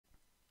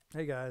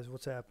Hey guys,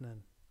 what's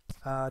happening?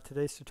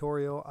 Today's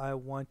tutorial, I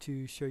want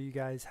to show you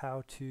guys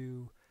how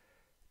to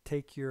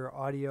take your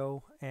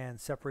audio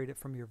and separate it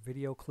from your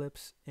video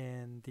clips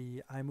in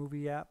the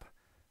iMovie app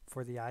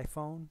for the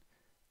iPhone.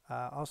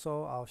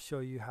 Also, I'll show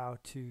you how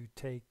to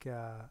take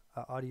an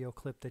audio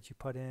clip that you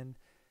put in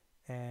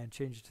and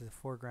change it to the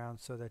foreground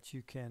so that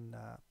you can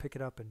pick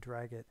it up and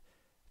drag it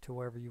to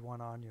wherever you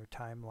want on your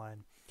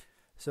timeline.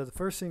 So the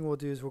first thing we'll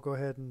do is we'll go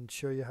ahead and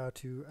show you how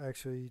to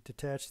actually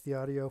detach the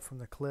audio from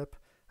the clip.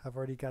 I've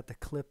already got the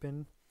clip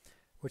in.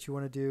 What you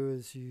want to do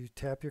is you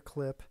tap your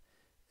clip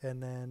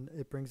and then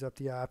it brings up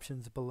the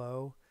options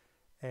below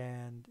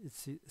and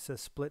it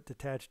says split,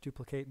 detach,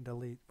 duplicate, and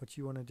delete. What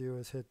you want to do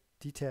is hit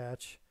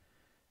detach,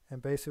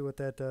 and basically what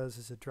that does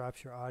is it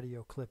drops your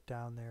audio clip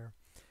down there.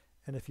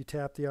 And if you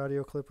tap the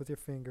audio clip with your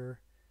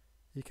finger,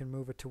 you can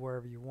move it to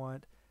wherever you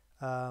want.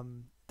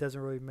 Doesn't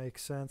really make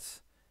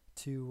sense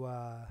to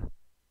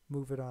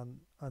move it on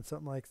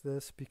something like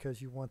this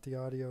because you want the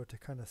audio to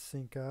kind of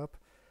sync up,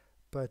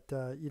 but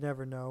you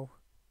never know.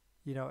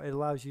 It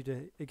allows you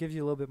to, it gives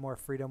you a little bit more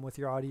freedom with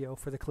your audio.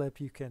 For the clip,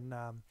 you can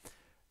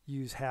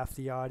use half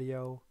the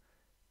audio.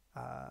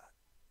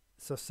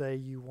 So say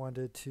you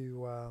wanted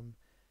to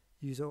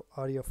use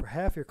audio for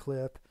half your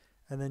clip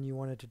and then you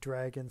wanted to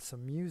drag in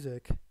some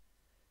music.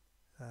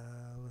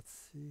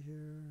 Let's see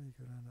here, you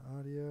go down to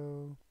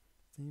audio,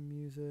 theme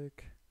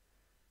music,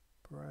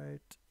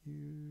 bright,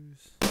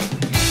 use.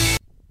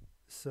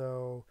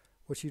 So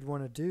what you'd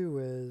want to do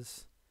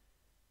is,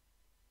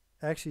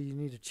 actually you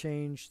need to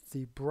change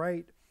the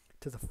bright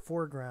to the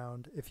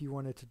foreground if you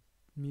wanted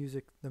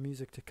the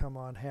music to come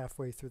on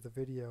halfway through the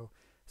video.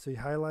 So you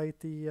highlight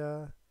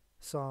the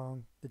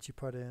song that you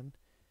put in,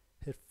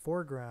 hit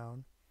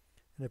foreground,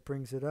 and it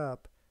brings it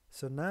up.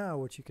 So now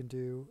what you can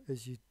do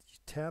is you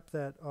tap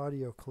that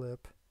audio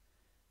clip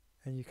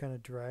and you kind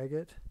of drag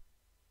it,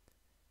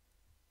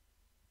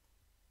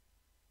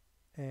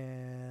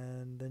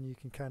 and then you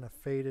can kind of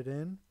fade it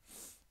in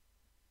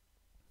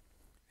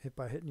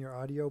by hitting your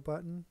audio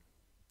button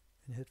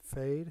and hit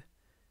fade.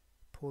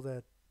 Pull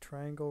that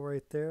triangle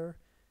right there,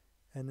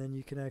 and then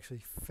you can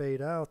actually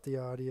fade out the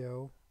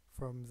audio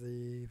from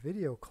the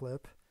video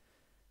clip,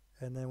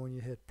 and then when you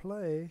hit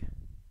play,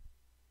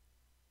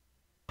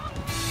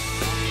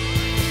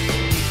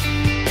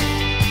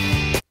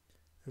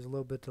 there's a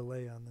little bit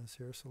delay on this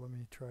here, so let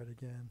me try it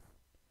again.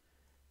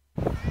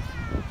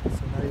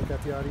 So now you've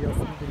got the audio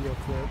from the video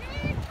clip.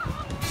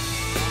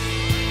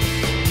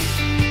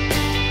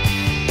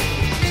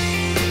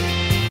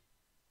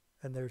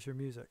 And there's your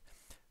music.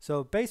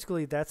 So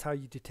basically that's how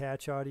you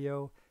detach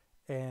audio,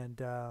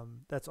 and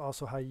that's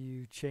also how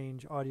you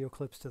change audio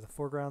clips to the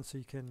foreground, so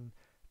you can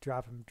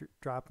drag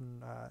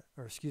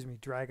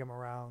them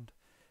around.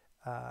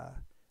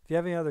 If you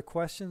have any other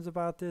questions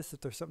about this,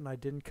 if there's something I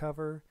didn't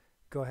cover,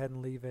 go ahead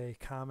and leave a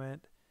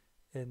comment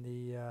in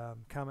the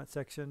comment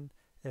section.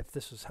 If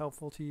this was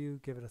helpful to you,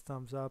 give it a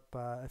thumbs up.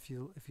 If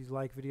you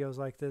like videos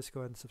like this,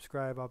 go ahead and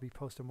subscribe. I'll be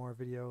posting more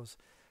videos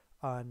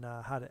on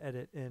how to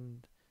edit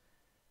in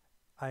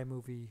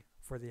iMovie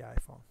for the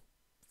iPhone.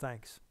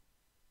 Thanks.